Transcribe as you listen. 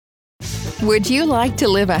Would you like to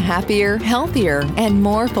live a happier, healthier, and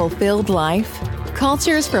more fulfilled life?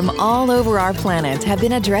 Cultures from all over our planet have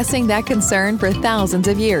been addressing that concern for thousands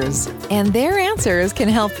of years, and their answers can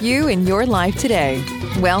help you in your life today.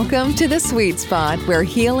 Welcome to The Sweet Spot, where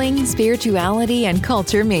healing, spirituality, and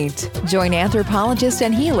culture meet. Join anthropologist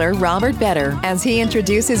and healer Robert Vetter as he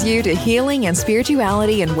introduces you to healing and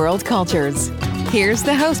spirituality in world cultures. Here's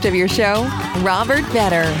the host of your show, Robert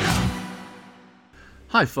Vetter.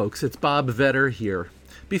 Hi folks, it's Bob Vetter here.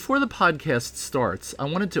 Before the podcast starts, I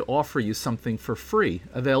wanted to offer you something for free,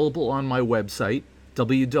 available on my website,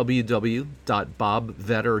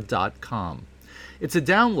 www.bobvetter.com. It's a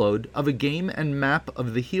download of a game and map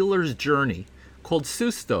of the healer's journey called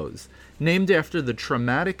Sustos, named after the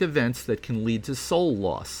traumatic events that can lead to soul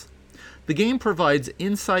loss. The game provides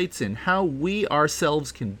insights in how we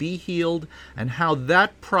ourselves can be healed and how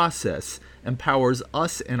that process empowers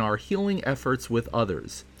us in our healing efforts with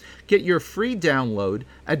others. Get your free download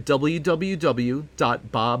at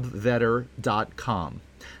www.bobvetter.com.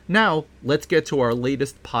 Now, let's get to our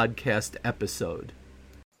latest podcast episode.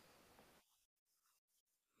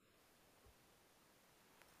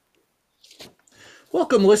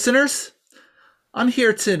 Welcome, listeners. I'm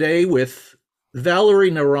here today with Valerie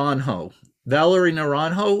Naranjo. Valerie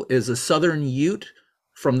Naranjo is a Southern Ute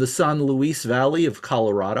from the San Luis Valley of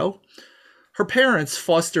Colorado. Her parents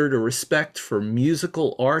fostered a respect for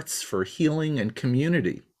musical arts, for healing, and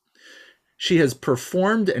community. She has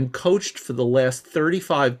performed and coached for the last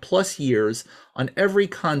 35 plus years on every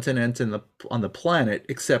continent on the planet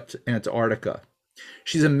except Antarctica.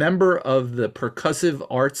 She's a member of the Percussive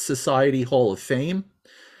Arts Society Hall of Fame.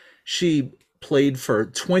 She played for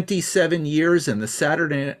 27 years in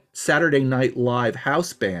the Saturday Night Live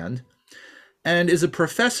house band and is a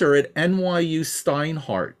professor at NYU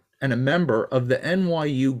Steinhardt and a member of the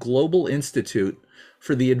NYU Global Institute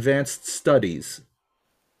for the Advanced Studies.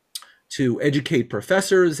 To educate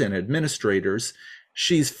professors and administrators,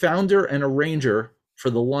 she's founder and arranger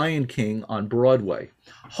for The Lion King on Broadway.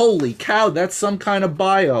 Holy cow, that's some kind of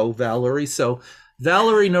bio, Valerie. So,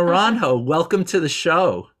 Valerie Naranjo, welcome to the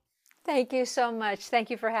show. Thank you so much.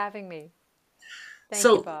 Thank you for having me. Thank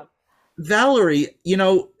you, Bob. Valerie,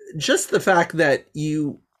 just the fact that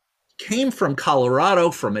you came from Colorado,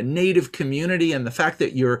 from a native community, and the fact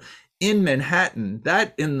that you're in Manhattan,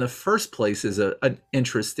 that in the first place is an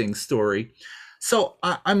interesting story. So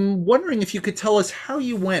I'm wondering if you could tell us how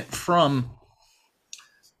you went from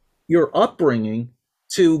your upbringing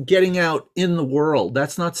to getting out in the world.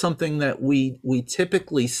 That's not something that we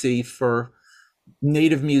typically see for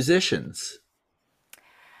native musicians.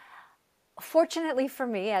 Fortunately for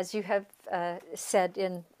me, as you have said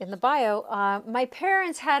in the bio, my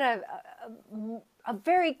parents had a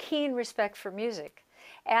very keen respect for music.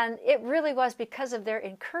 And it really was because of their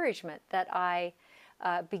encouragement that I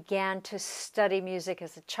began to study music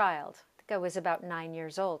as a child. I think I was about 9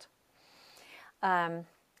 years old. And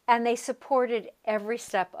they supported every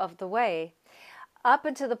step of the way, up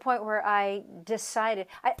until the point where I decided,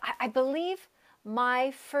 I believe my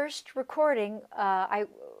first recording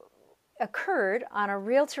occurred on a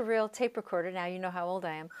reel-to-reel tape recorder. Now you know how old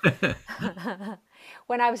I am.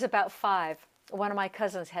 When I was about 5, one of my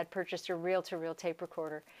cousins had purchased a reel-to-reel tape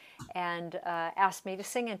recorder and asked me to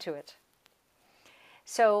sing into it.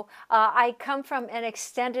 So I come from an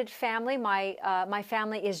extended family. My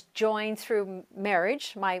family is joined through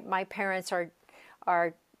marriage. My parents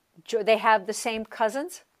they have the same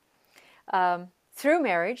cousins through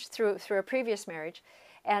marriage, through a previous marriage.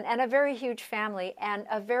 And a very huge family, and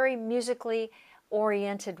a very musically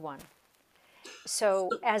oriented one.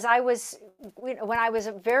 So when I was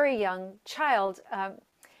a very young child,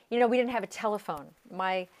 we didn't have a telephone.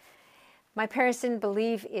 My parents didn't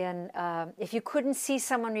believe in, if you couldn't see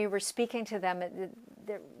someone you were speaking to them, it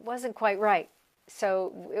wasn't quite right.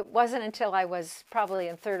 So it wasn't until I was probably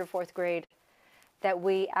in 3rd or 4th grade that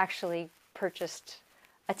we actually purchased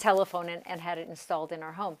a telephone and had it installed in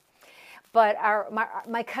our home. But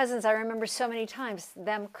my cousins, I remember so many times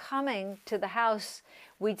them coming to the house.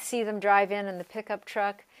 We'd see them drive in the pickup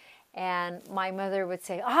truck, and my mother would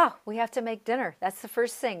say, we have to make dinner. That's the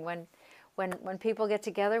first thing. When people get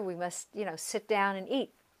together, we must, sit down and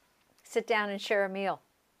eat. Sit down and share a meal.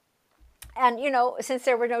 And, since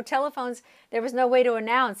there were no telephones, there was no way to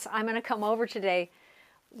announce, I'm going to come over today.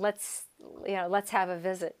 Let's have a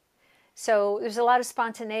visit. So there's a lot of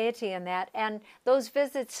spontaneity in that. And those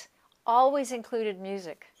visits always included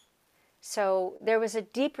music. So there was a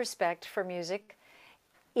deep respect for music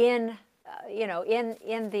in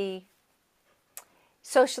the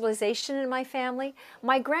socialization in my family.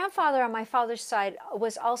 My grandfather on my father's side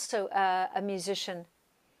was also a musician.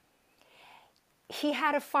 he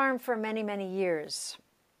had a farm for many, many years.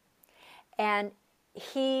 And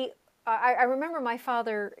I remember my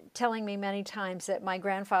father telling me many times that my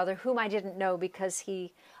grandfather, whom I didn't know because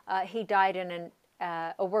he died in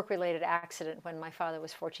a work-related accident when my father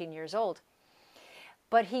was 14 years old.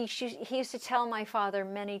 But he used to tell my father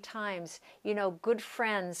many times, you know, good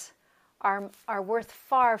friends are worth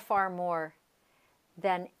far, far more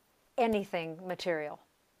than anything material.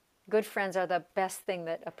 Good friends are the best thing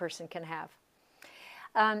that a person can have.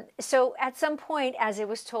 So at some point, as it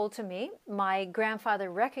was told to me, my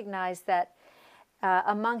grandfather recognized that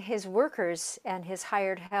among his workers and his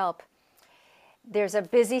hired help, there's a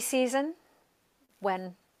busy season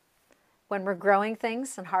when we're growing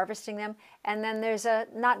things and harvesting them, and then there's a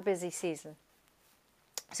not busy season.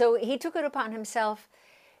 So he took it upon himself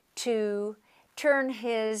to turn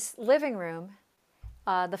his living room,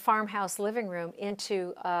 the farmhouse living room,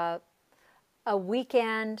 into a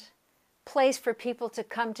weekend place for people to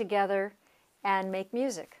come together and make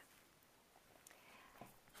music.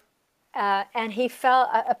 And he felt,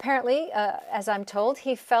 apparently, as I'm told,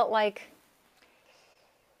 he felt like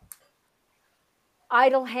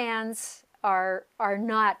idle hands are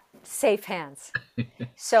not safe hands.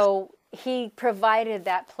 So he provided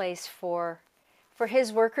that place for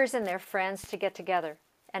his workers and their friends to get together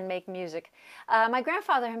and make music. My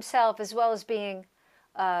grandfather himself, as well as being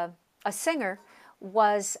a singer,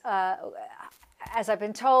 was, as I've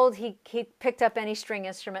been told, he picked up any string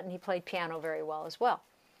instrument and he played piano very well as well.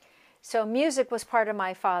 So music was part of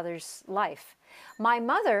my father's life. My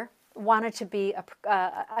mother wanted to be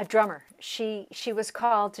a drummer. She was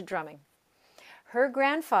called to drumming. Her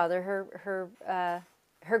grandfather,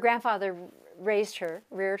 her grandfather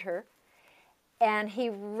reared her, and he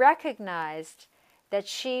recognized that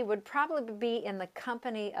she would probably be in the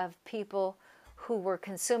company of people who were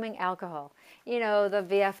consuming alcohol. You know, the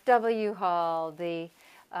VFW hall, the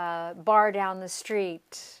bar down the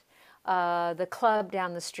street, the club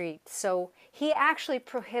down the street. So he actually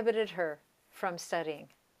prohibited her from studying.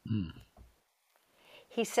 Mm.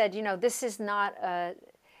 He said, you know, this is not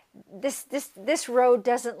this road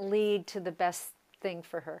doesn't lead to the best thing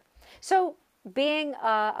for her. So being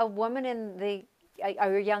a woman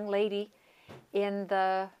a young lady in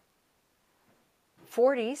the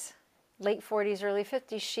 40s, late 40s, early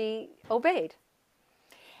 50s, she obeyed.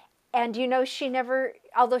 And you know, she never,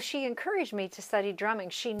 although she encouraged me to study drumming,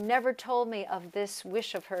 she never told me of this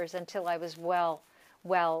wish of hers until I was well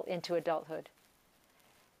into adulthood.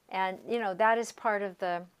 And you know, that is part of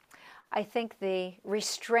I think the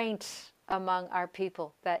restraint among our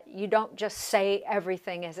people, that you don't just say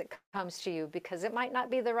everything as it comes to you, because it might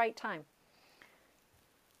not be the right time.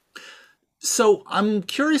 So I'm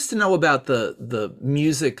curious to know about the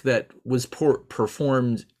music that was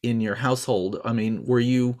performed in your household. I mean, were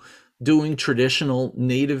you doing traditional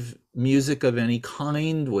native music of any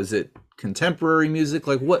kind? Was it contemporary music?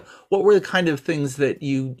 Like what were the kind of things that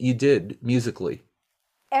you did musically?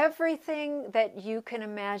 Everything that you can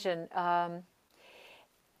imagine,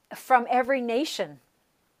 from every nation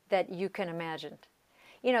that you can imagine.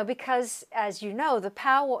 You know, because as you know, the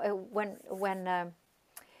powwow,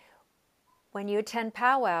 when you attend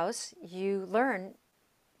powwows, you learn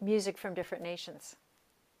music from different nations.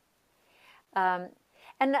 And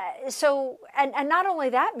not only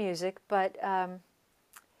that music, but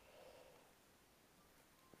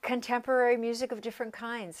contemporary music of different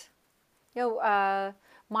kinds. You know,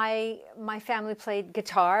 my family played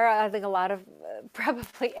guitar. I think a lot of,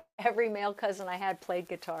 probably every male cousin I had played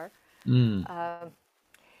guitar. Mm.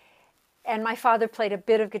 And my father played a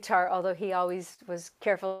bit of guitar, although he always was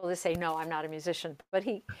careful to say, no, I'm not a musician. But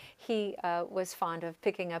he was fond of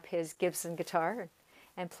picking up his Gibson guitar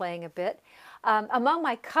and playing a bit. Among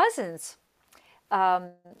my cousins,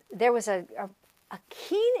 there was a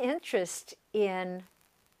keen interest in,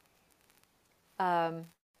 I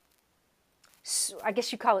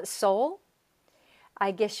guess you call it soul. I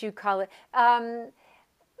guess you call it,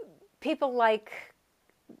 people like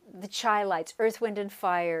the Chi-Lites, Earth, Wind and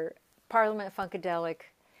Fire, Parliament Funkadelic.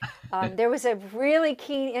 There was a really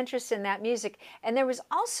keen interest in that music. And there was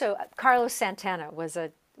also, Carlos Santana was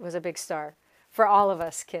a big star for all of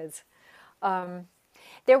us kids.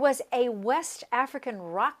 There was a West African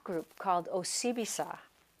rock group called Osibisa.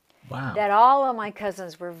 Wow. That all of my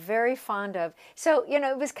cousins were very fond of. So, you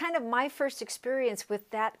know, it was kind of my first experience with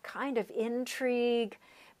that kind of intrigue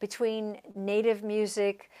between native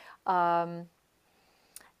music, kind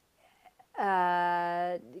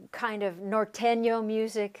of norteño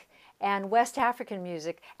music, and West African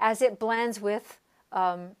music as it blends with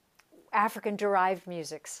African-derived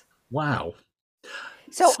musics. Wow.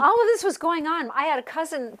 So all of this was going on. I had a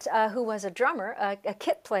cousin who was a drummer, a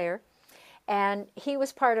kit player, and he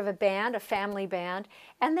was part of a band, a family band,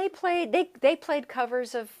 and they played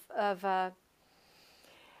covers of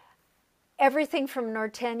everything from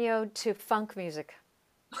norteño to funk music.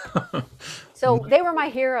 So they were my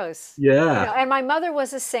heroes. Yeah. And my mother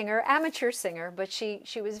was a singer, amateur singer, but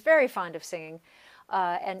she was very fond of singing,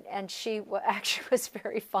 and she actually was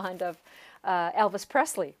very fond of Elvis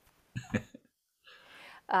Presley.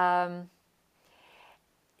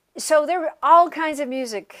 So there were all kinds of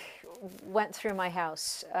music went through my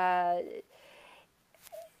house.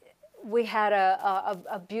 We had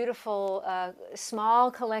a beautiful small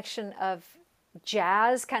collection of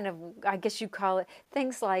jazz, kind of, I guess you call it,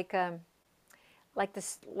 things like the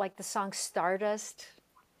song Stardust.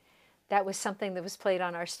 That was something that was played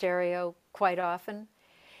on our stereo quite often.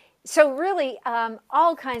 So really,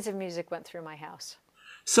 all kinds of music went through my house.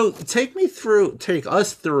 So take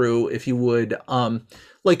us through, if you would,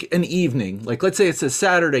 like an evening, like let's say it's a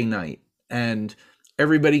Saturday night and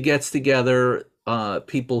everybody gets together,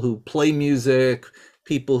 people who play music,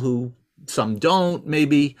 people who some don't,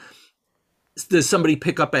 maybe. Does somebody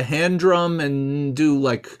pick up a hand drum and do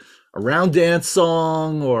like a round dance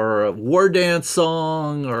song or a war dance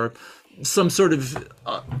song or some sort of,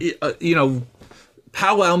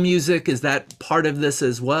 powwow music? Is that part of this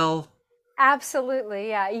as well? Absolutely,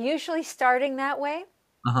 yeah. Usually starting that way.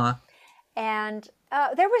 Uh-huh. And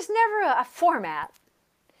there was never a format.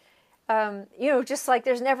 Just like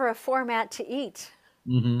there's never a format to eat.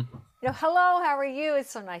 Mm-hmm. Hello, how are you?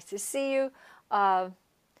 It's so nice to see you.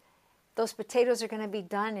 Those potatoes are going to be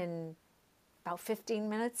done in about 15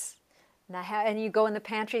 minutes. And you go in the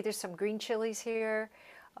pantry, there's some green chilies here.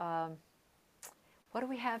 What do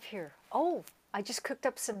we have here? Oh, I just cooked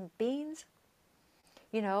up some beans.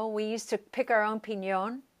 We used to pick our own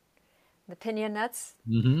piñon, the piñon nuts.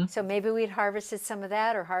 Mm-hmm. So maybe we'd harvested some of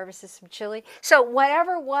that or harvested some chili. So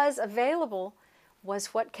whatever was available was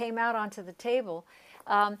what came out onto the table.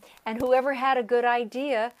 And whoever had a good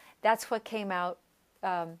idea, that's what came out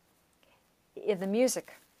in the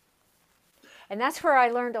music. And that's where I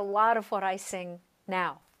learned a lot of what I sing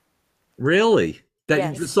now. Really?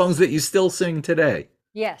 Yes. The songs that you still sing today?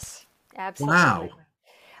 Yes, absolutely. Wow.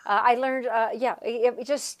 I learned, it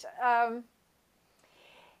just,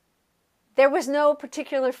 there was no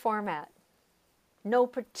particular format, no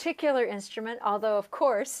particular instrument, although, of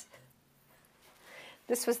course,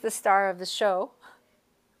 this was the star of the show.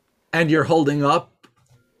 And you're holding up?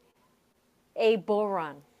 A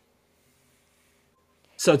bodhrán.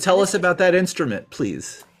 So tell us about that instrument,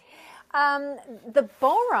 please. The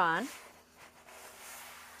bodhrán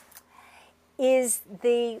is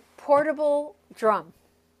the portable drum.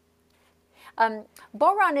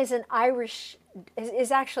 Bodhrán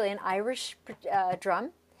is actually an Irish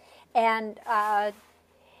drum, and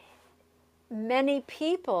many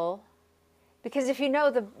people, because if you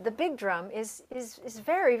know the big drum is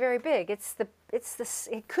very, very big.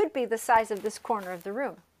 It could be the size of this corner of the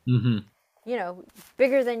room. Mm-hmm.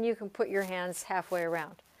 Bigger than you can put your hands halfway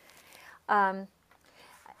around. And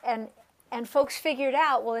folks figured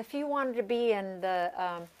out, well, if you wanted to be in the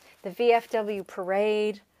VFW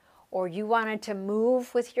parade, or you wanted to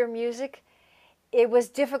move with your music, it was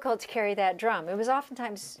difficult to carry that drum. It was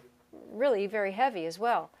oftentimes really very heavy as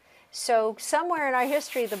well. So somewhere in our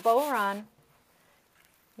history, the bodhrán,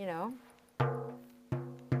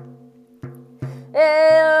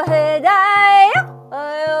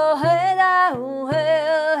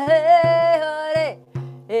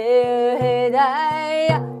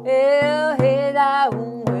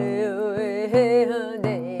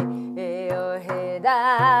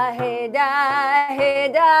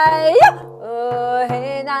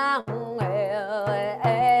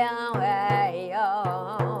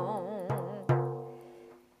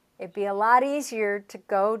 it'd be a lot easier to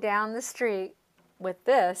go down the street with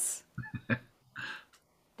this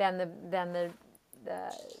than the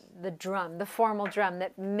drum, the formal drum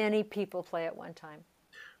that many people play at one time.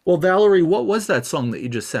 Well, Valerie, what was that song that you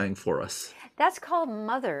just sang for us? That's called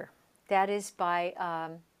Mother. That is by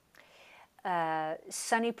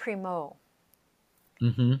Sonny Primo.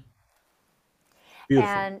 Mm-hmm.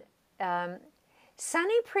 Beautiful. And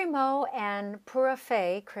Sonny Primo and Pura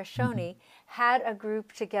Fé Crescioni had a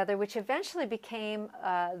group together, which eventually became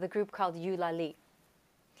the group called Eulalie.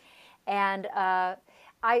 And I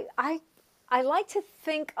like to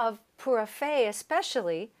think of Pura Fé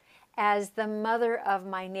especially as the mother of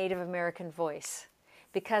my Native American voice,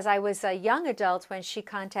 because I was a young adult when she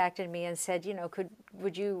contacted me and said,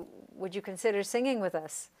 would you consider singing with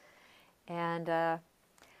us? And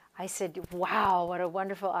I said, wow, what a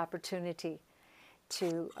wonderful opportunity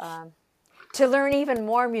to learn even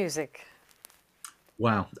more music.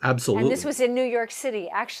 Wow, And absolutely. this was in New York City.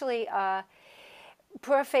 Actually,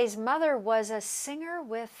 Pura Fé's mother was a singer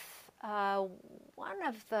with one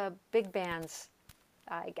of the big bands.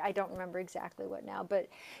 I don't remember exactly what now, but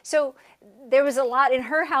so there was a lot in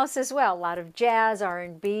her house as well, a lot of jazz,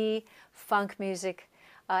 R&B, funk music,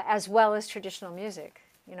 as well as traditional music,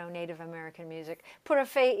 Native American music. Pura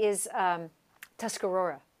Fé is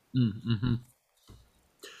Tuscarora. Mm-hmm.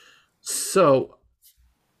 So,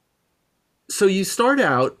 so you start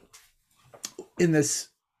out in this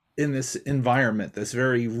environment, this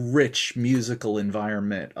very rich musical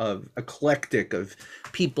environment of eclectic of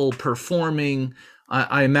people performing.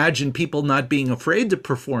 I imagine people not being afraid to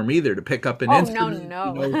perform either, to pick up an Oh, no, instrument.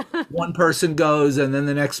 no. One person goes and then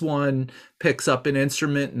the next one picks up an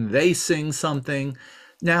instrument and they sing something.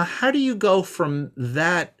 Now, how do you go from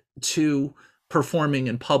that to performing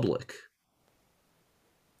in public?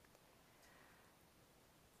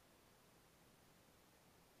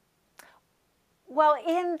 Well,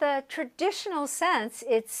 in the traditional sense,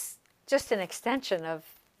 it's just an extension of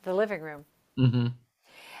the living room. Mm-hmm.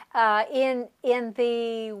 In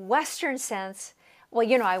the Western sense, well,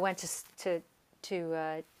 I went to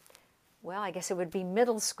well, I guess it would be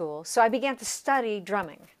middle school. So I began to study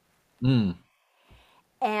drumming. Mm.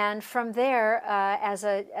 And from there, as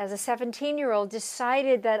a 17-year-old,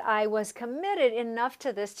 decided that I was committed enough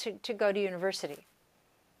to this to go to university.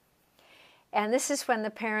 And this is when the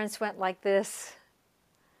parents went like this.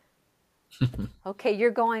 Okay,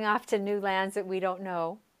 you're going off to new lands that we don't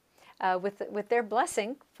know, with their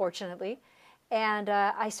blessing, fortunately. And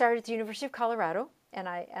I started at the University of Colorado, and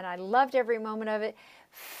I loved every moment of it.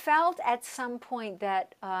 Felt at some point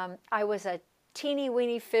that I was a teeny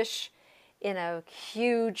weeny fish in a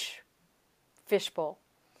huge fishbowl.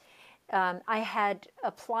 I had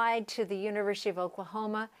applied to the University of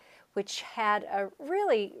Oklahoma, which had a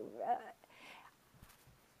really,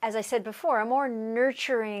 as I said before, a more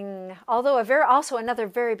nurturing, although also another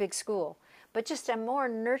very big school, but just a more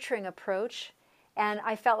nurturing approach. And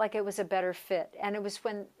I felt like it was a better fit. And it was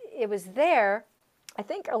when it was there, I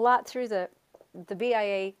think a lot through the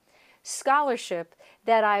BIA scholarship,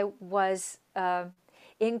 that I was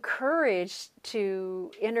encouraged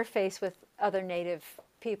to interface with other Native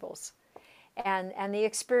peoples. And the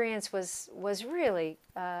experience was really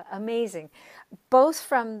amazing, both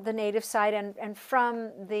from the Native side and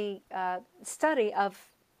from the study of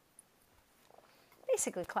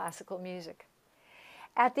basically classical music.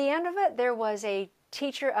 At the end of it, there was a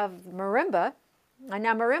teacher of marimba. And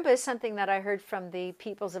now marimba is something that I heard from the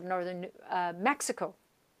peoples of northern Mexico.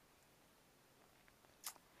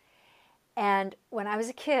 And when I was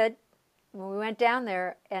a kid, when we went down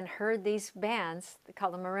there and heard these bands, they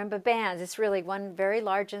call them marimba bands. It's really one very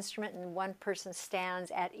large instrument and one person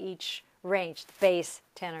stands at each range, the bass,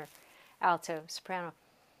 tenor, alto, soprano.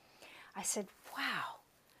 I said, wow,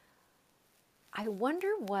 I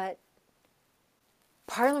wonder what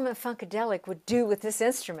Parliament Funkadelic would do with this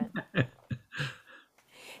instrument.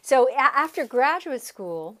 So after graduate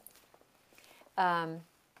school,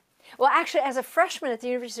 well, actually, as a freshman at the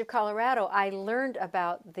University of Colorado, I learned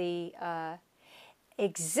about the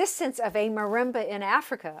existence of a marimba in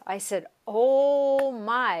Africa. I said, oh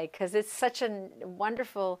my, because it's such a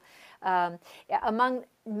wonderful, among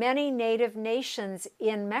many native nations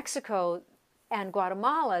in Mexico and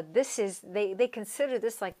Guatemala, they consider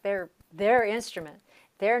this like their instrument,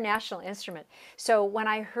 their national instrument. So when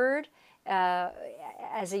I heard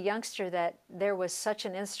as a youngster that there was such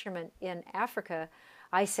an instrument in Africa,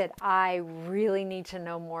 I said, I really need to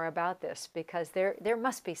know more about this, because there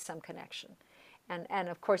must be some connection. And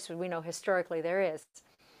of course, we know historically there is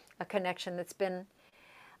a connection that's been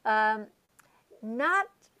not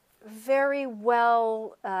very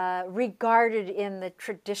well regarded in the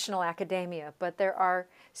traditional academia, but there are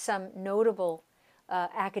some notable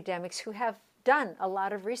academics who have done a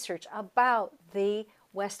lot of research about the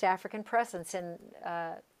West African presence in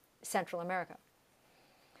Central America.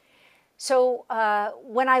 So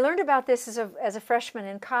when I learned about this as a freshman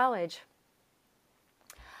in college,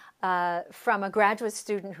 from a graduate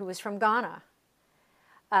student who was from Ghana,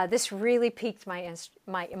 this really piqued my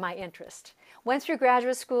interest. Went through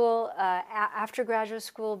graduate school. After graduate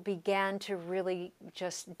school, began to really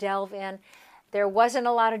just delve in. There wasn't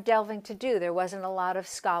a lot of delving to do. There wasn't a lot of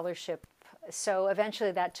scholarship. So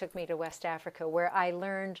eventually that took me to West Africa, where I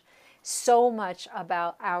learned so much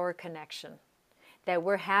about our connection, that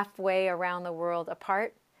we're halfway around the world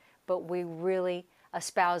apart, but we really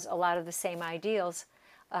espouse a lot of the same ideals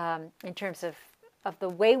in terms of the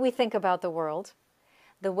way we think about the world,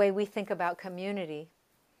 the way we think about community,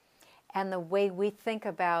 and the way we think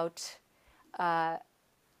about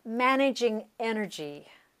managing energy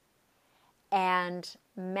and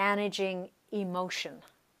managing emotion,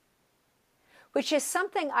 which is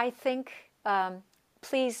something I think,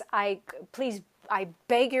 please, I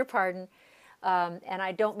beg your pardon, and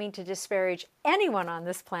I don't mean to disparage anyone on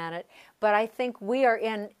this planet, but I think we are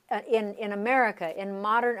in America, in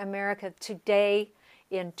modern America today,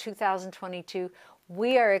 in 2022,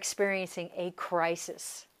 we are experiencing a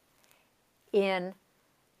crisis in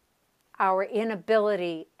our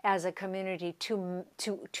inability as a community to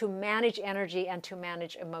manage energy and to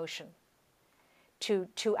manage emotion,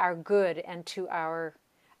 to our good and to our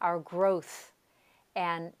growth,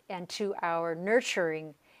 and to our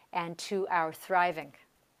nurturing and to our thriving.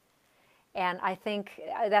 And I think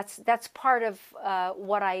that's part of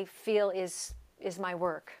what I feel is my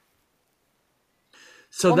work.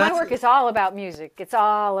 So my work is all about music. It's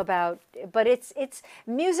all about, but it's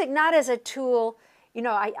music not as a tool. You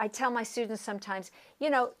know, I tell my students sometimes, you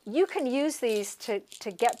know, you can use these to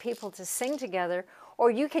get people to sing together,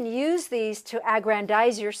 or you can use these to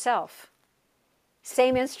aggrandize yourself.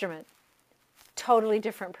 Same instrument, totally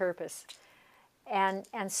different purpose. And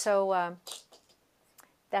so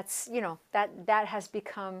that's, you know, that has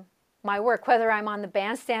become my work, whether I'm on the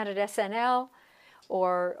bandstand at SNL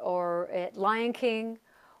or at Lion King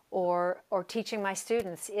or teaching my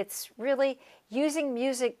students. It's really using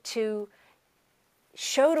music to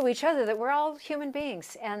show to each other that we're all human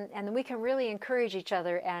beings, and we can really encourage each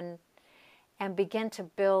other and begin to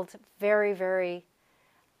build very, very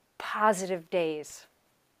positive days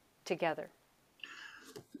together.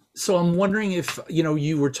 So I'm wondering if, you know,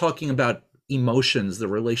 you were talking about emotions, the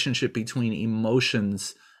relationship between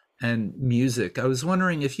emotions and music. I was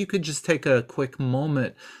wondering if you could just take a quick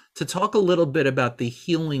moment to talk a little bit about the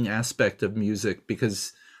healing aspect of music,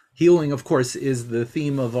 because healing, of course, is the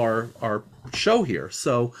theme of our show here.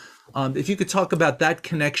 So if you could talk about that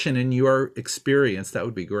connection in your experience, that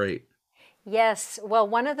would be great. Yes. Well,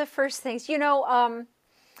 one of the first things, you know,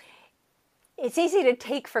 it's easy to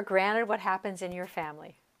take for granted what happens in your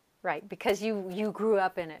family, right? Because you grew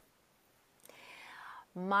up in it.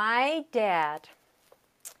 My dad,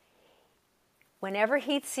 whenever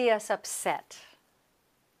he'd see us upset,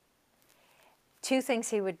 two things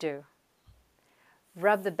he would do: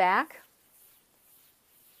 rub the back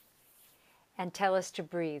and tell us to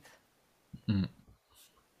breathe. Mm.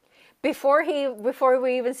 Before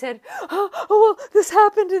we even said, oh, well, this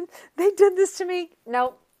happened and they did this to me.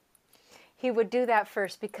 No, he would do that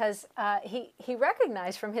first, because he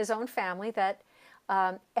recognized from his own family that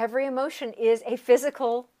every emotion is a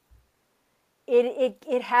physical,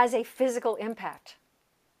 it has a physical impact.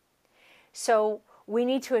 So we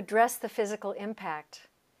need to address the physical impact.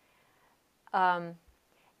 And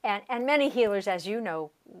many healers, as you know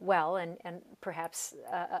well, and perhaps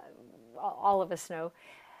all of us know,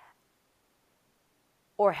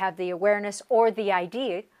 or have the awareness or the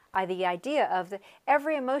idea of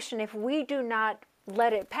every emotion, if we do not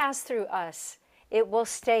let it pass through us, it will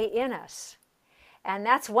stay in us. And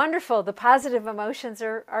that's wonderful. The positive emotions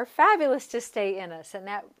are fabulous to stay in us, and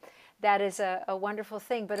that is a wonderful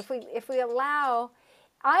thing. But if we allow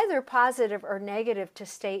either positive or negative to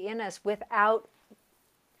stay in us without,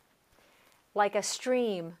 like a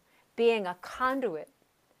stream, being a conduit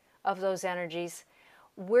of those energies,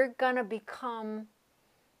 we're going to become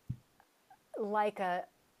like a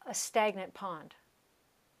stagnant pond.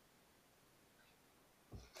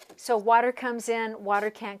 So water comes in,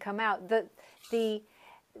 water can't come out. The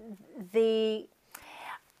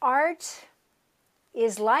art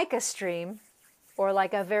is like a stream, or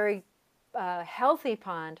like a very healthy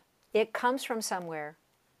pond. It comes from somewhere.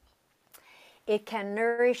 It can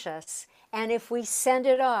nourish us, and if we send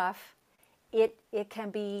it off, it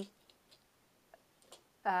can be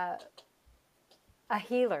a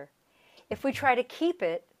healer. If we try to keep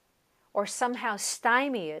it, or somehow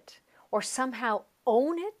stymie it, or somehow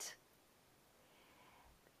own it,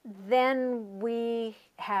 then we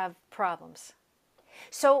have problems.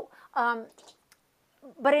 So,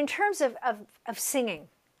 but in terms of singing,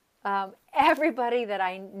 everybody that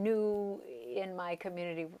I knew in my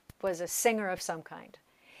community was a singer of some kind.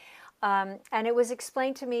 And it was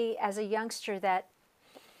explained to me as a youngster that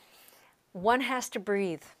one has to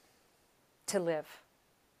breathe to live.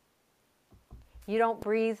 You don't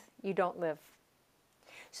breathe, you don't live.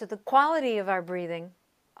 So the quality of our breathing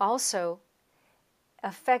also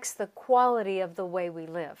affects the quality of the way we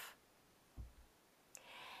live.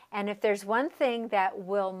 And if there's one thing that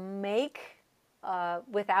will make,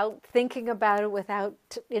 without thinking about it, without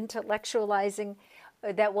intellectualizing,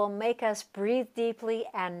 that will make us breathe deeply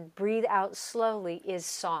and breathe out slowly, is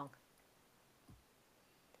song.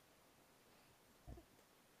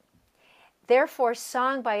 Therefore,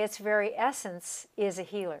 song by its very essence is a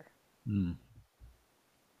healer. Mm.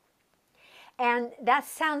 And that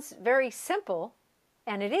sounds very simple,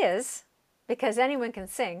 and it is, because anyone can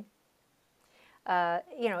sing.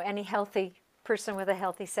 You know, any healthy person with a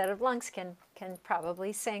healthy set of lungs can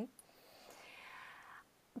probably sing.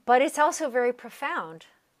 But it's also very profound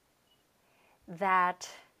that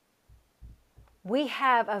we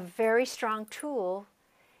have a very strong tool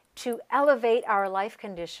to elevate our life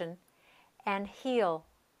condition and heal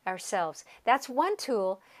ourselves. That's one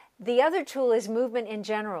tool. The other tool is movement in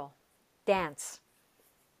general, dance.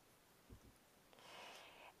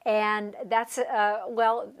 And that's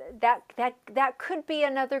well, that could be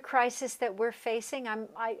another crisis that we're facing.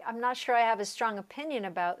 I'm not sure I have a strong opinion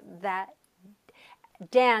about that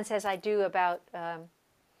dance as I do about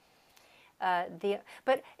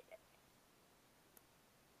but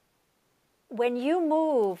when you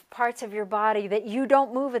move parts of your body that you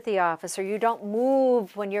don't move at the office, or you don't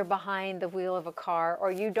move when you're behind the wheel of a car,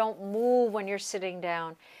 or you don't move when you're sitting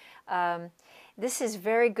down, this is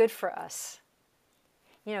very good for us.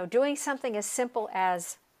 You know, doing something as simple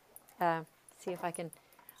as, see if I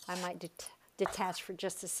might detach for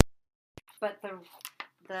just a second. But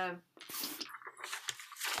the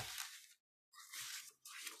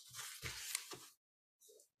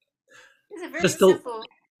it's a very Just simple.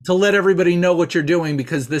 to let everybody know what you're doing,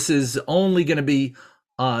 because this is only going to be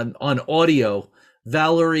on audio.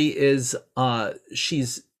 Valerie is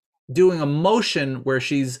she's doing a motion where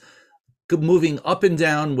she's moving up and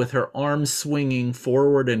down with her arms swinging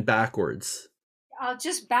forward and backwards.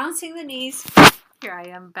 Just bouncing the knees. Here I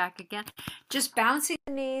am back again. Just bouncing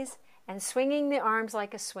the knees and swinging the arms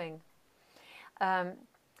like a swing. And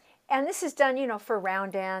this is done, you know, for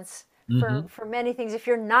round dance, for many things. If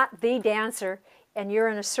you're not the dancer and you're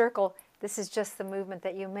in a circle, this is just the movement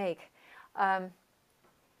that you make.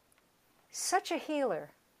 Such a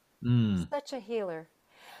healer. Such a healer.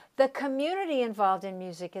 The community involved in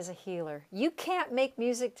music is a healer. You can't make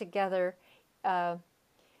music together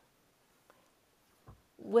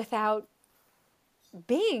without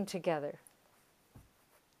being together.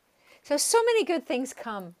 So many good things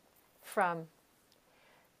come from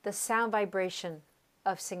the sound vibration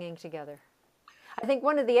of singing together. I think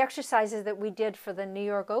one of the exercises that we did for the New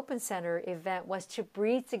York Open Center event was to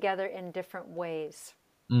breathe together in different ways.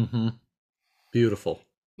 Mm-hmm. Beautiful.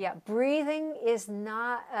 Yeah, breathing is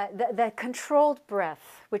not the controlled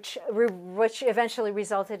breath, which eventually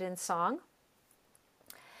resulted in song.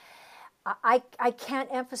 I can't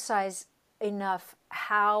emphasize enough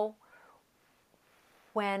how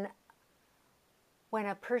when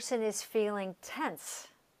a person is feeling tense,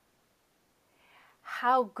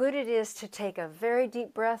 how good it is to take a very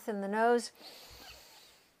deep breath in the nose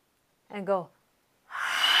and go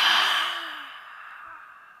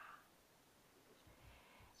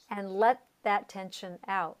and let that tension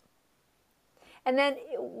out. And then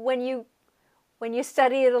when you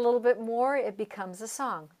study it a little bit more, it becomes a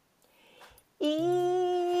song.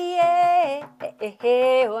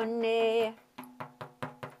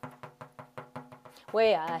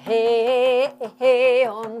 Wea he he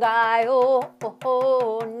ongayo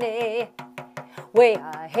ne. Wea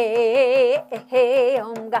he he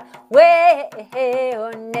onga we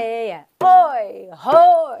ne. Hoi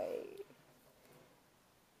hoi.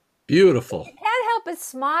 Beautiful. You can't help but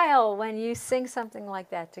smile when you sing something like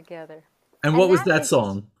that together. And what was that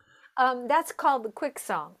song? That's called the Quick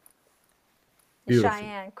Song. The Beautiful.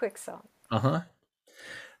 Cheyenne Quick Song. Uh-huh.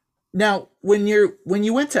 Now, when you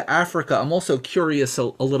went to Africa, I'm also curious a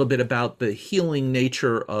little bit about the healing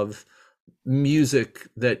nature of music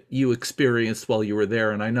that you experienced while you were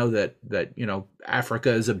there. And I know that you know, Africa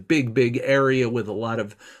is a big area with a lot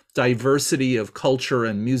of diversity of culture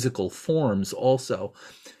and musical forms also.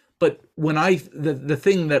 But when the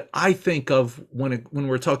thing that I think of when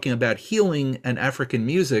we're talking about healing and African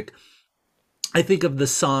music, I think of the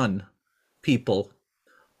San people,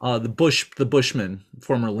 the Bushmen,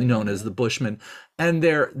 formerly known as the Bushmen, and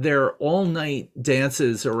their all-night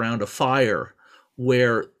dances around a fire,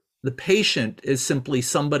 where the patient is simply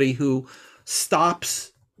somebody who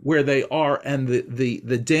stops where they are, and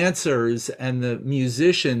the dancers and the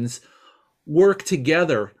musicians work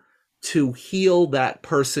together to heal that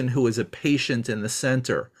person who is a patient in the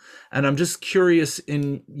center. And I'm just curious,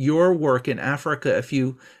 in your work in Africa, if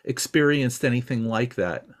you experienced anything like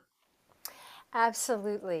that.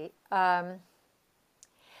 Absolutely.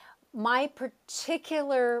 My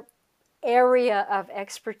particular area of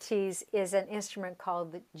expertise is an instrument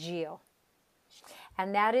called the gio.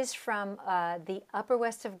 And that is from the upper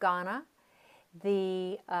west of Ghana,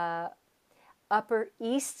 the upper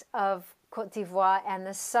east of Cote d'Ivoire, and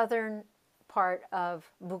the southern part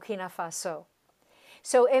of Burkina Faso.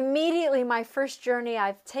 So immediately my first journey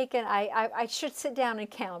I've taken, I should sit down and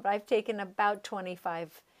count, but I've taken about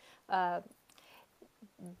 25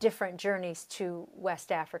 different journeys to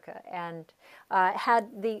West Africa, and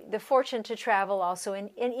had the fortune to travel also in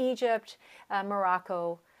Egypt,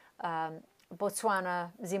 Morocco,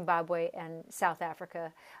 Botswana, Zimbabwe, and South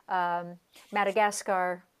Africa,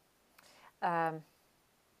 Madagascar.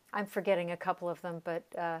 I'm forgetting a couple of them, but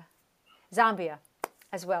Zambia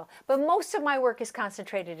as well. But most of my work is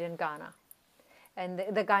concentrated in Ghana and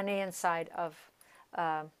the Ghanaian side of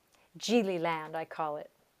Gili land, I call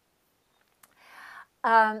it.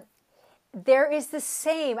 There is the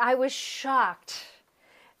same, I was shocked,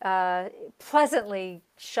 pleasantly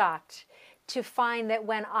shocked, to find that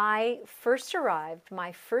when I first arrived,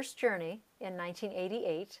 my first journey in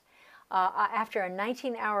 1988, after a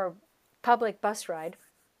 19-hour public bus ride,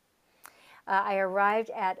 I arrived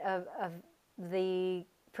at the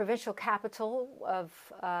provincial capital of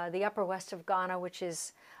the upper west of Ghana, which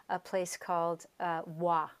is a place called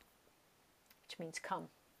Wa, which means come.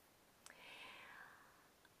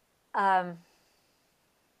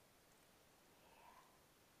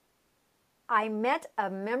 I met a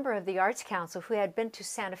member of the Arts Council who had been to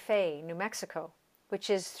Santa Fe, New Mexico, which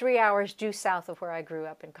is 3 hours due south of where I grew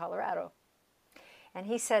up in Colorado. And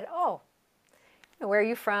he said, "Oh, where are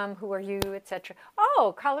you from? Who are you, etc."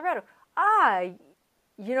 "Oh, Colorado. Ah,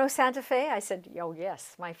 you know Santa Fe?" I said, "Oh,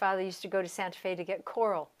 yes. My father used to go to Santa Fe to get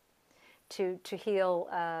coral to heal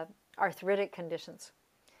arthritic conditions.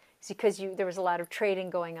 It's because there was a lot of trading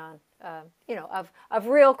going on, of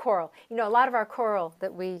real coral. A lot of our coral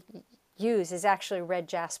that we use is actually red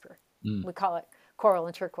jasper. We call it coral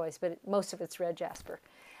and turquoise, but most of it's red jasper."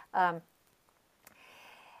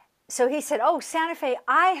 So he said, "Oh, Santa Fe,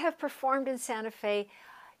 I have performed in Santa Fe.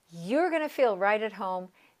 You're going to feel right at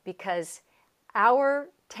home, because our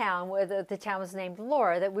town, the town was named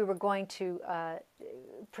Laura, that we were going to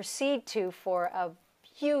proceed to for a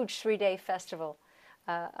huge 3-day festival,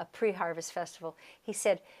 a pre-harvest festival." He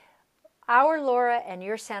said, "Our Laura and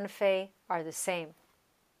your Santa Fe are the same."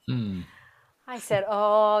 I said,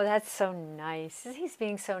 "Oh, that's so nice. He's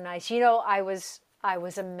being so nice." I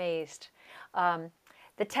was amazed.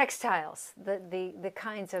 The textiles, the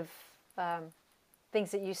kinds of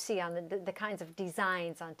things that you see on the kinds of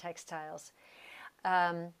designs on textiles,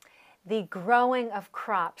 the growing of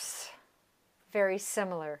crops, very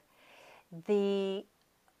similar. The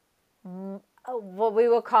what we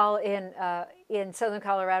will call in southern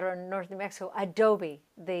Colorado and north New Mexico, adobe,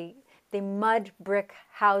 the mud brick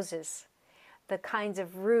houses, the kinds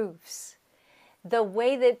of roofs, the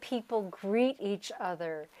way that people greet each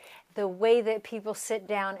other, the way that people sit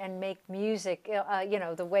down and make music,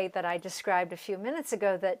 the way that I described a few minutes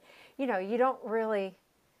ago, that, you don't really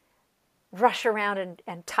rush around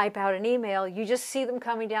and type out an email. You just see them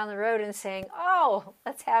coming down the road and saying, "Oh,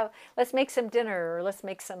 let's make some dinner, or let's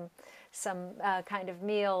make some kind of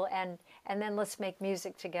meal, and then let's make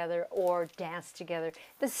music together or dance together."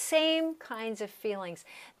 The same kinds of feelings,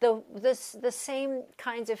 the same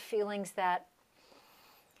kinds of feelings that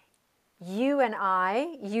you and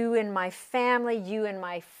I, you and my family, you and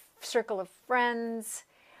my circle of friends,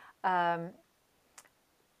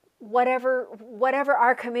 whatever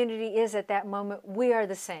our community is at that moment, we are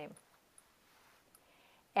the same.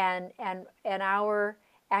 And our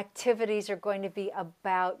activities are going to be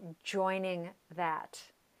about joining that.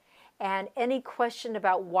 And any question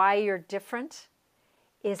about why you're different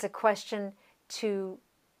is a question to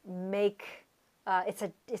make,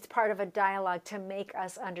 it's part of a dialogue to make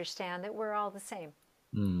us understand that we're all the same.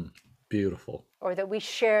 Beautiful. Or that we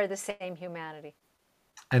share the same humanity.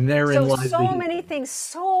 And therein lies so many things,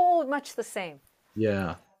 so much the same.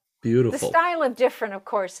 Yeah, beautiful. The style of different, of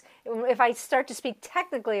course. If I start to speak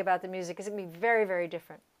technically about the music, it's going to be very, very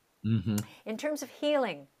different. In terms of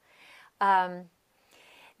healing,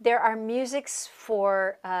 there are musics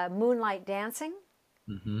for moonlight dancing.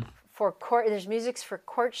 There's musics for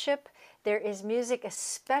courtship. There is music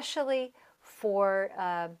especially for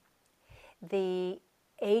the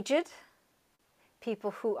aged,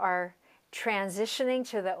 people who are transitioning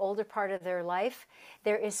to the older part of their life.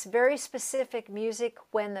 There is very specific music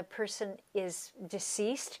when the person is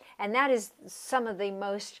deceased, and that is some of the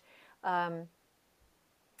most, I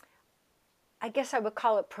guess I would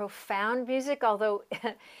call it profound music, although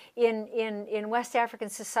in West African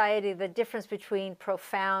society, the difference between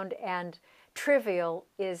profound and trivial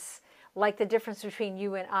is like the difference between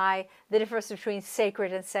you and I, the difference between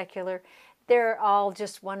sacred and secular. They're all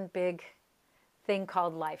just one big thing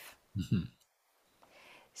called life.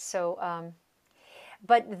 So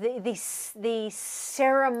But the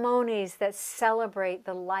ceremonies that celebrate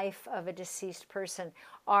the life of a deceased person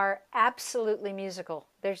are absolutely musical.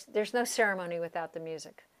 There's no ceremony without the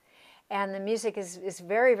music. And the music is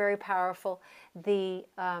very, very powerful.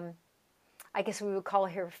 I guess we would call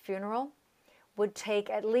it here a funeral, would take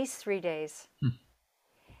at least 3 days.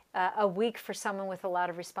 A week for someone with a lot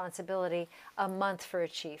of responsibility, a month for a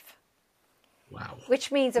chief. Wow.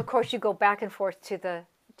 Which means, of course, you go back and forth to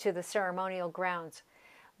the ceremonial grounds.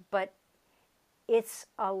 But it's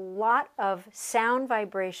a lot of sound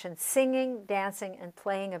vibration, singing, dancing, and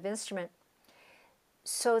playing of instrument,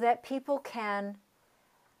 so that people can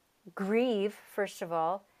grieve, first of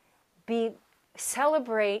all,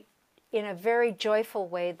 celebrate in a very joyful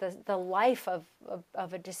way the life of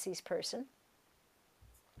a deceased person,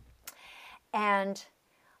 and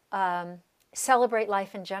celebrate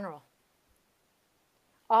life in general.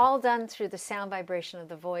 All done through the sound vibration of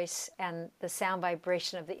the voice and the sound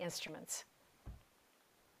vibration of the instruments.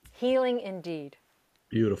 Healing indeed.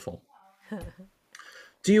 Beautiful.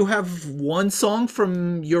 Do you have one song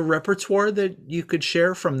from your repertoire that you could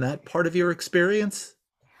share from that part of your experience?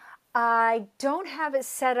 I don't have it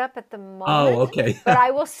set up at the moment. Oh, okay. But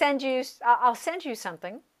I will send you. I'll send you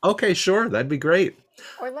something. Okay, sure. That'd be great.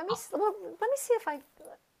 Or let me see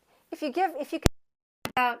if you can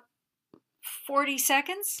about 40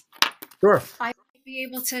 seconds. Sure. I might be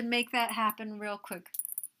able to make that happen real quick.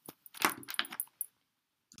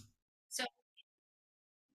 So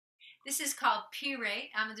this is called Pire.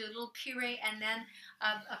 I'm gonna do a little Pire and then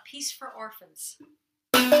a piece for orphans.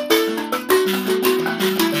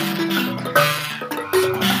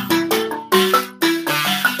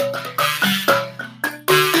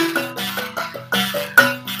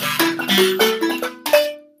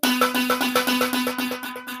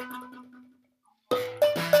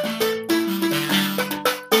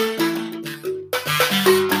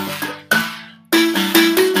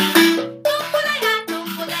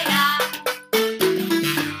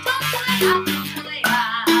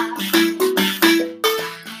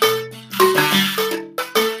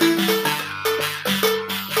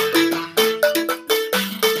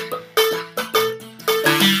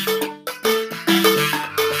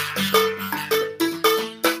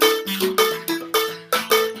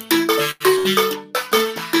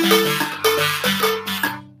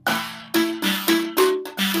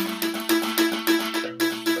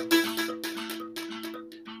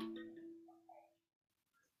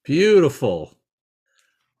 Beautiful.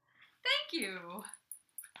 Thank you.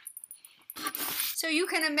 So you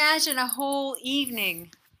can imagine a whole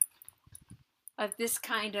evening of this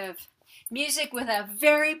kind of music with a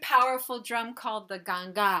very powerful drum called the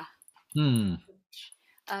ganga.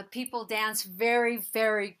 People dance very,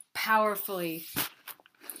 very powerfully.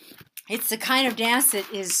 It's the kind of dance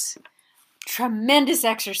that is tremendous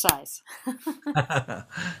exercise.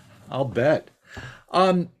 I'll bet.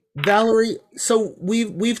 Valerie, so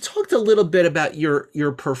we've talked a little bit about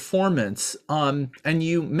your performance, and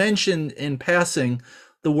you mentioned in passing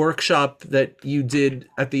the workshop that you did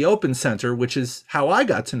at the Open Center, which is how I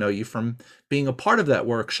got to know you from being a part of that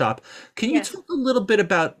workshop. Can you talk a little bit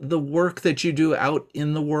about the work that you do out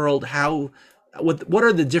in the world? What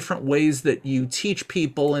are the different ways that you teach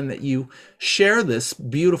people and that you share this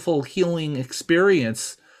beautiful healing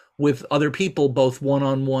experience with other people, both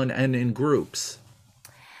one-on-one and in groups?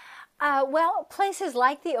 Well, places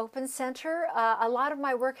like the Open Center, a lot of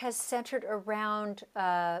my work has centered around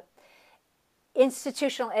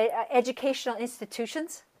educational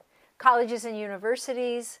institutions, colleges and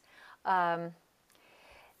universities,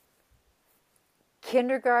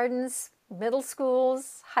 kindergartens, middle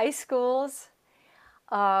schools, high schools,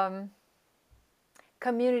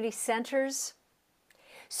 community centers.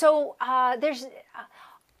 So there's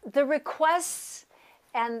the requests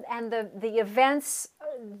and the events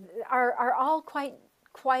are all quite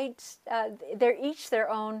they're each their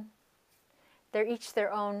own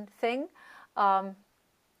thing.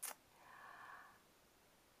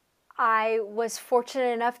 I was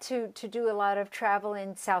fortunate enough to do a lot of travel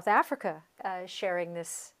in South Africa, sharing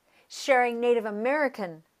Native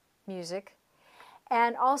American music,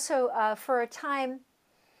 and also for a time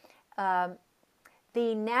the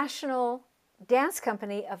National Dance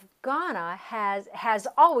Company of Ghana has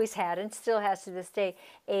always had, and still has to this day,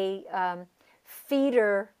 a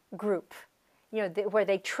feeder group, where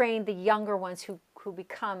they train the younger ones who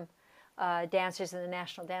become dancers in the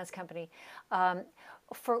National Dance Company.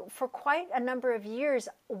 For quite a number of years,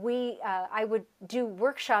 I would do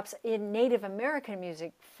workshops in Native American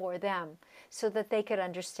music for them, so that they could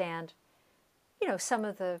understand, some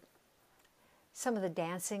of the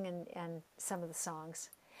dancing and some of the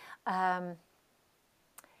songs.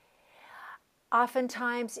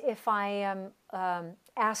 oftentimes, if I am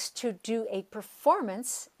asked to do a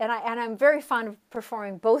performance, and I'm very fond of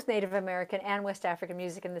performing both Native American and West African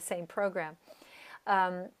music in the same program,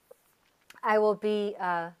 I will be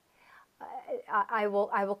I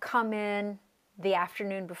will come in the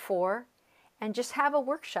afternoon before and just have a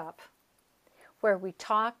workshop where we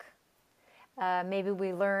talk. Maybe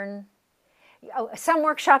we learn. Some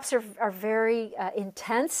workshops are very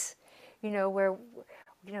intense, where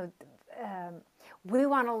we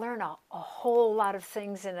want to learn a whole lot of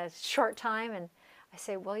things in a short time, and I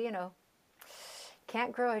say, well,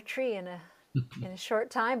 can't grow a tree in a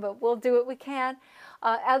short time, but we'll do what we can.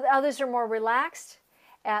 Others are more relaxed,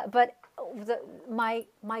 but my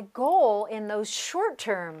goal in those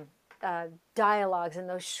short-term dialogues and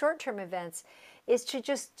those short-term events is to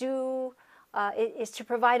just is to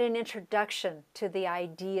provide an introduction to the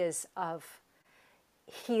ideas of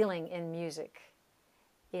healing in music,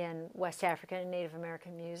 in West African and Native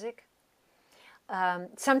American music.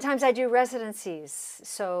 Sometimes I do residencies,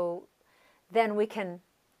 so then we can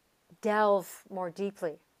delve more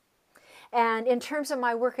deeply. And in terms of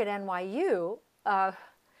my work at NYU,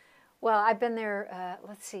 well, I've been there,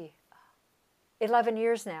 11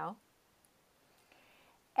 years now.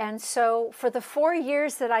 And so for the 4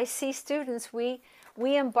 years that I see students, we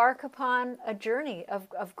embark upon a journey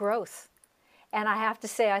of growth. And I have to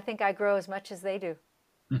say, I think I grow as much as they do.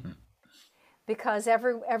 Mm-hmm. Because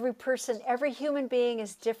every person, every human being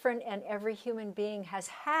is different, and every human being has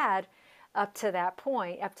had, up to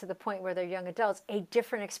the point where they're young adults, a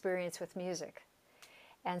different experience with music.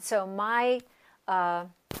 And so my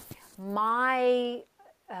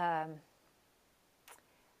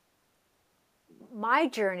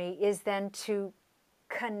journey is then to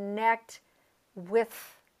connect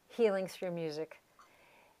with healing through music,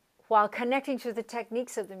 while connecting to the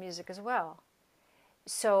techniques of the music as well.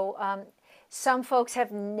 So some folks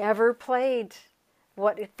have never played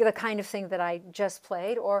the kind of thing that I just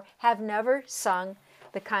played, or have never sung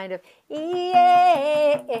the kind of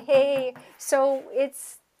yeah. So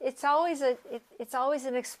it's always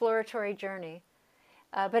an exploratory journey,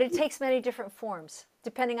 but it takes many different forms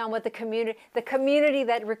depending on what the community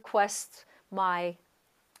that requests my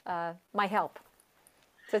help.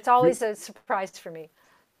 So it's always a surprise for me.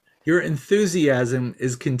 Your enthusiasm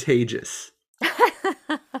is contagious.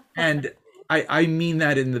 And I mean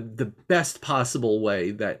that in the best possible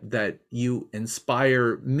way, that you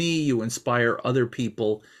inspire me, you inspire other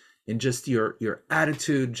people, in just your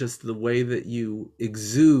attitude, just the way that you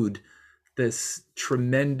exude this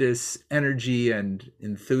tremendous energy and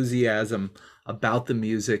enthusiasm about the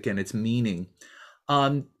music and its meaning.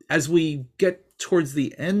 As we get towards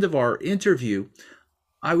the end of our interview,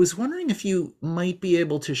 I was wondering if you might be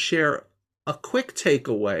able to share a quick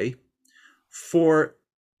takeaway for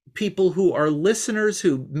people who are listeners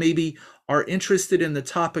who maybe are interested in the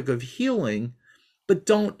topic of healing, but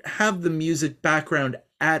don't have the music background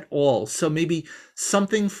at all. So maybe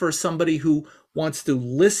something for somebody who wants to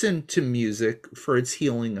listen to music for its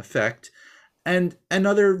healing effect, and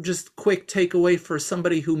another just quick takeaway for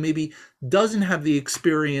somebody who maybe doesn't have the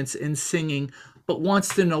experience in singing, but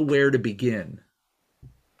wants to know where to begin.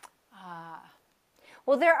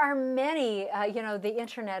 Well, there are many, the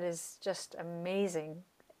internet is just amazing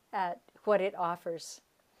at what it offers.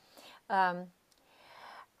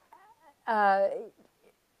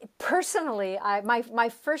 Personally, my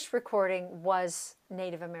first recording was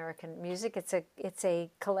Native American music. It's a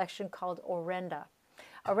collection called Orenda.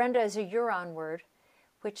 Orenda is a Huron word,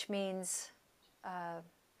 which means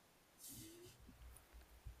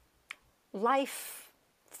life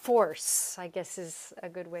force, I guess is a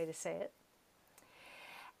good way to say it.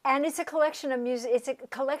 And it's a collection of music. It's a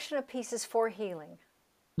collection of pieces for healing.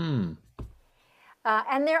 And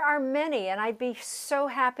there are many, and I'd be so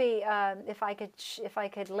happy if I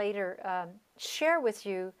could later share with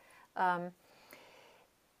you a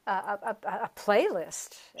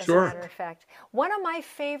playlist. As a matter of fact, one of my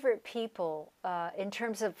favorite people in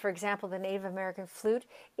terms of, for example, the Native American flute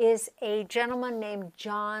is a gentleman named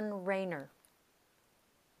John Rayner.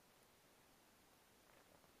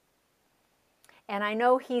 And I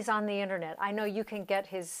know he's on the internet. I know you can get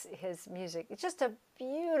his music. It's just a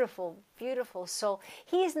beautiful, beautiful soul.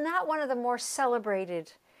 He is not one of the more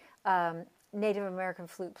celebrated Native American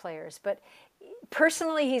flute players, but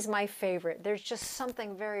personally, he's my favorite. There's just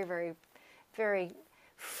something very, very, very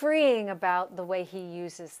freeing about the way he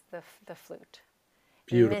uses the flute.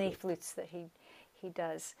 Beautiful. The many flutes that he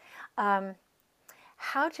does.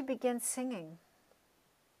 How to begin singing?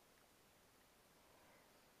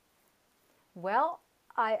 Well,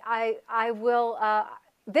 I will.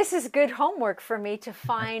 this is good homework for me to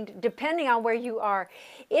find, depending on where you are.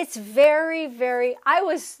 It's very, very. I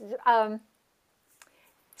was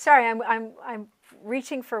sorry. I'm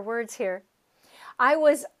reaching for words here. I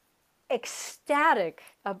was ecstatic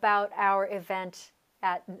about our event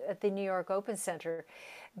at the New York Open Center,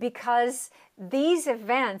 because these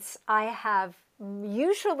events I have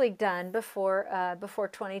usually done before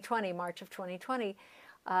 2020, March of 2020,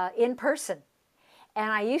 in person. And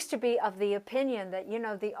I used to be of the opinion that,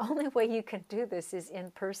 the only way you can do this is in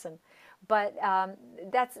person. But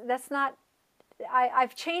that's not,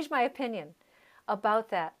 I've changed my opinion about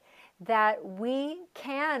that we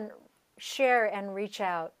can share and reach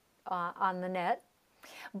out on the net.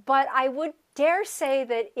 But I would dare say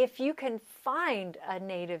that if you can find a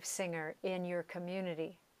native singer in your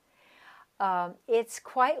community, it's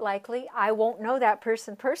quite likely, I won't know that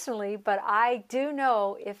person personally, but I do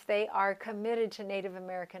know if they are committed to Native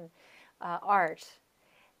American art,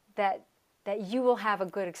 that you will have a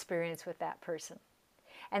good experience with that person.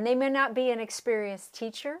 And they may not be an experienced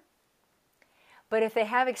teacher, but if they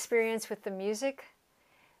have experience with the music,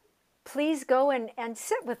 please go and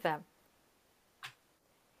sit with them.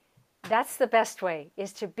 That's the best way,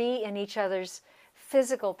 is to be in each other's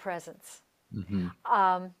physical presence. Mm-hmm.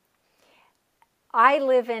 I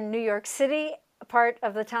live in New York City part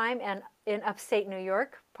of the time, and in upstate New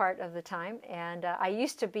York part of the time, and I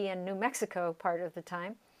used to be in New Mexico part of the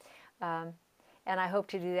time, and I hope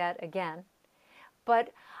to do that again.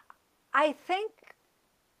 But I think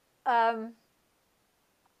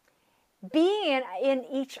being in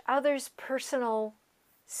each other's personal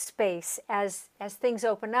space as things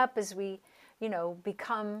open up, as we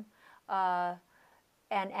become and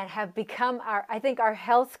have become I think our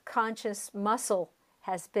health conscious muscle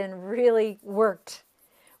has been really worked.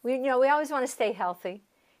 We always want to stay healthy.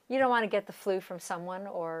 You don't want to get the flu from someone,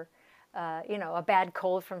 or a bad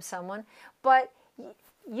cold from someone, but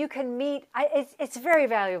you can meet. It's very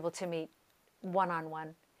valuable to meet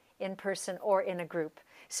one-on-one, in person or in a group.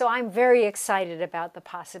 So I'm very excited about the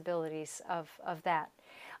possibilities of that.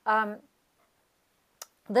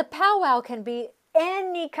 The powwow can be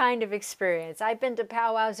any kind of experience. I've been to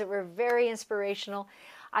powwows that were very inspirational.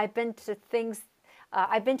 I've been to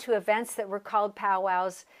I've been to events that were called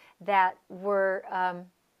powwows that were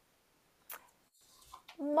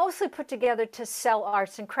mostly put together to sell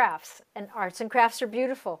arts and crafts. And arts and crafts are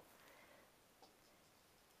beautiful.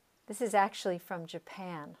 This is actually from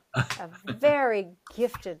Japan, a very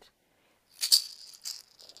gifted.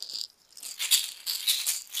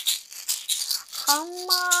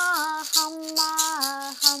 Hama,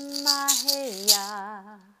 hama, hama,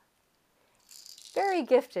 heya. Very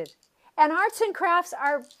gifted. And arts and crafts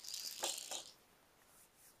are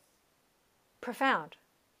profound.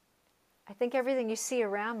 I think everything you see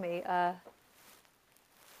around me,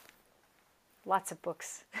 lots of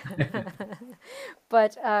books.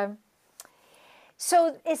 But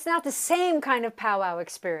so it's not the same kind of powwow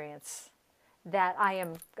experience that I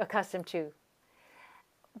am accustomed to.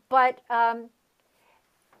 But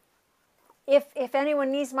if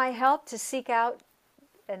anyone needs my help to seek out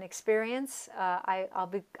an experience,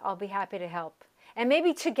 I'll be happy to help. And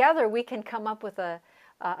maybe together we can come up with a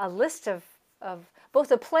list of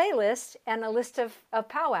both a playlist and a list of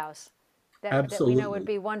powwows that we know would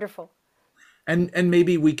be wonderful. And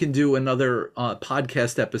maybe we can do another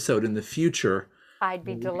podcast episode in the future. I'd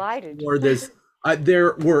be delighted. Or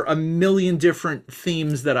there were a million different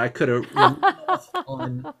themes that I could have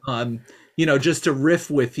on, just to riff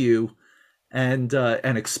with you and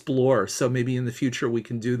explore. So maybe in the future we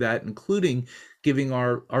can do that, including giving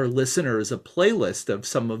our listeners a playlist of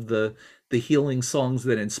some of the healing songs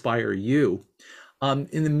that inspire you.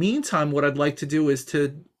 In the meantime, what I'd like to do is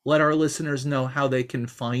to let our listeners know how they can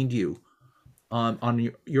find you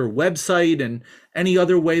on your website and any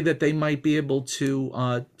other way that they might be able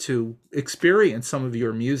to experience some of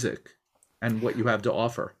your music and what you have to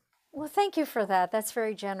offer. Well, thank you for that. That's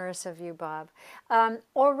very generous of you, Bob.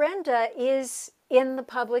 Orenda is in the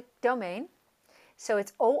public domain, so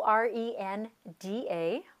it's ORENDA.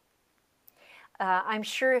 I'm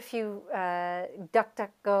sure if you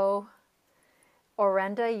DuckDuckGo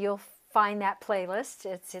Orenda, you'll find that playlist.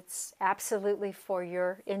 It's absolutely for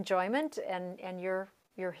your enjoyment and your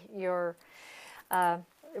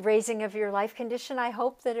raising of your life condition. I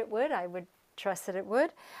hope that it would. I would trust that it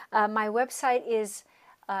would. My website is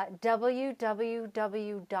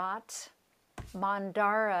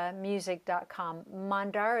www.mandaramusic.com.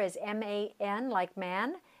 Mandara is M-A-N like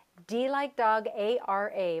man, D like dog,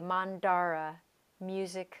 A-R-A,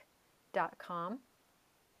 mandaramusic.com.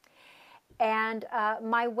 And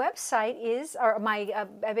my website is, or my,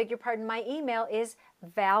 I beg your pardon, my email is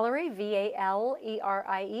Valerie,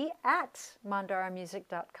 Valerie, at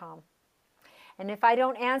mandaramusic.com. And if I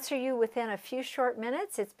don't answer you within a few short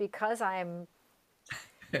minutes, it's because I'm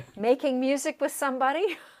making music with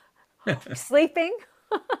somebody, sleeping,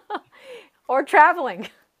 or traveling.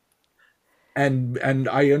 And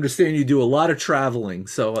I understand you do a lot of traveling,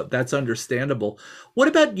 so that's understandable. What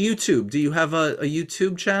about YouTube? Do you have a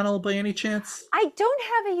YouTube channel by any chance? I don't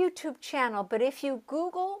have a YouTube channel, but if you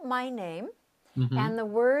Google my name and the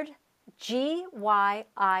word Gyil,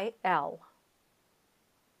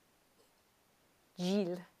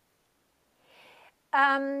 Gyil.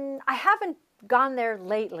 I haven't gone there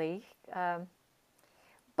lately,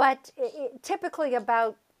 but typically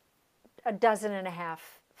about a dozen and a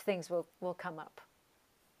half things will come up.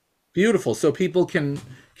 Beautiful. So people can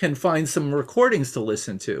find some recordings to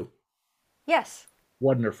listen to. Yes.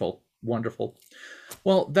 Wonderful. Wonderful.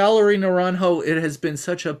 Well, Valerie Naranjo, it has been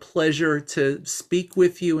such a pleasure to speak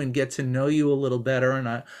with you and get to know you a little better.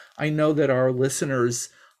 And I know that our listeners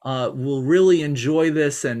will really enjoy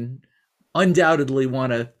this and undoubtedly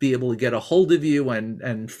want to be able to get a hold of you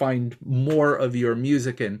and find more of your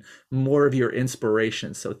music and more of your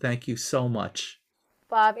inspiration. So thank you so much.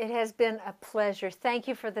 Bob, it has been a pleasure. Thank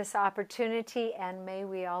you for this opportunity, and may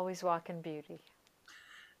we always walk in beauty.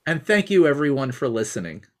 And thank you, everyone, for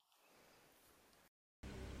listening.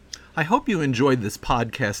 I hope you enjoyed this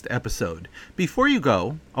podcast episode. Before you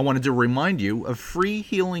go, I wanted to remind you of free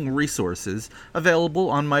healing resources available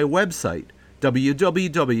on my website,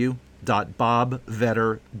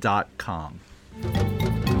 www.bobvetter.com.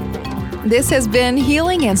 This has been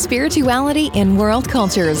Healing and Spirituality in World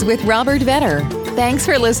Cultures with Robert Vetter. Thanks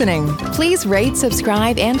for listening. Please rate,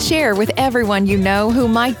 subscribe, and share with everyone you know who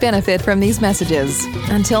might benefit from these messages.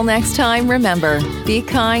 Until next time, remember, be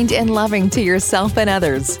kind and loving to yourself and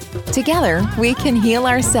others. Together, we can heal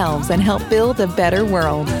ourselves and help build a better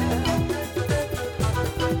world.